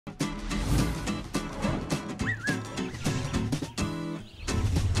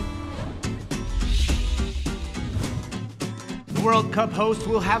World Cup hosts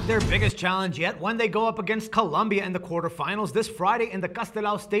will have their biggest challenge yet when they go up against Colombia in the quarterfinals this Friday in the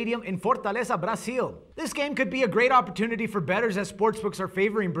Castelao Stadium in Fortaleza, Brazil. This game could be a great opportunity for bettors as sportsbooks are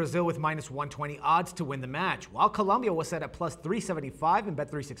favoring Brazil with -120 odds to win the match, while Colombia was set at +375 in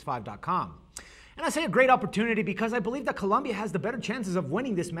bet365.com. And I say a great opportunity because I believe that Colombia has the better chances of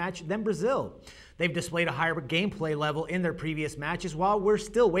winning this match than Brazil. They've displayed a higher gameplay level in their previous matches, while we're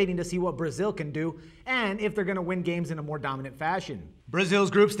still waiting to see what Brazil can do and if they're going to win games in a more dominant fashion. Brazil's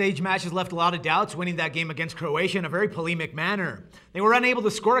group stage matches left a lot of doubts, winning that game against Croatia in a very polemic manner. They were unable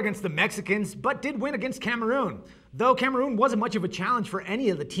to score against the Mexicans, but did win against Cameroon, though Cameroon wasn't much of a challenge for any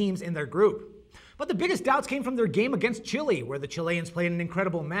of the teams in their group. But the biggest doubts came from their game against Chile, where the Chileans played an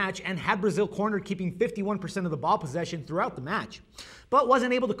incredible match and had Brazil cornered, keeping 51% of the ball possession throughout the match, but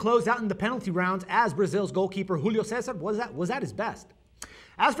wasn't able to close out in the penalty rounds as Brazil's goalkeeper Julio Cesar was at his best.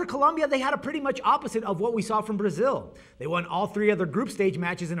 As for Colombia, they had a pretty much opposite of what we saw from Brazil. They won all three of their group stage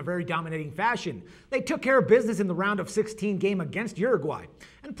matches in a very dominating fashion. They took care of business in the round of 16 game against Uruguay.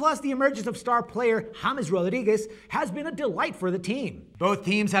 And plus, the emergence of star player James Rodriguez has been a delight for the team. Both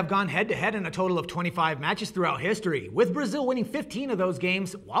teams have gone head-to-head in a total of 25 matches throughout history, with Brazil winning 15 of those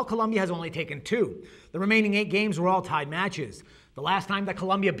games, while Colombia has only taken 2. The remaining 8 games were all tied matches. The last time that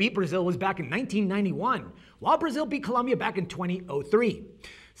Colombia beat Brazil was back in 1991, while Brazil beat Colombia back in 2003.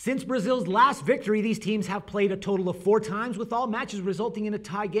 Since Brazil's last victory, these teams have played a total of 4 times, with all matches resulting in a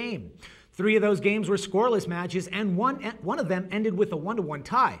tie game. 3 of those games were scoreless matches, and one of them ended with a 1-1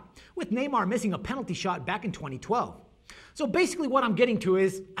 tie, with Neymar missing a penalty shot back in 2012. So basically what I'm getting to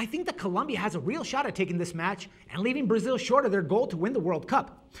is, I think that Colombia has a real shot at taking this match and leaving Brazil short of their goal to win the World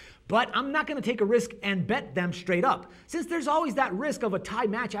Cup. But I'm not going to take a risk and bet them straight up, since there's always that risk of a tie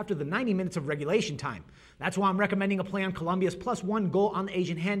match after the 90 minutes of regulation time. That's why I'm recommending a play on Colombia's +1 goal on the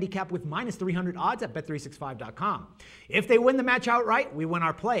Asian handicap with -300 odds at bet365.com. If they win the match outright, we win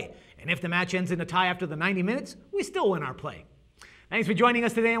our play. And if the match ends in a tie after the 90 minutes, we still win our play. Thanks for joining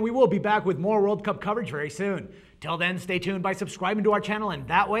us today, and we will be back with more World Cup coverage very soon. Till then, stay tuned by subscribing to our channel, and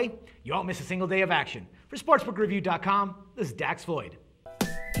that way, you won't miss a single day of action. For SportsbookReview.com, this is Dax Floyd.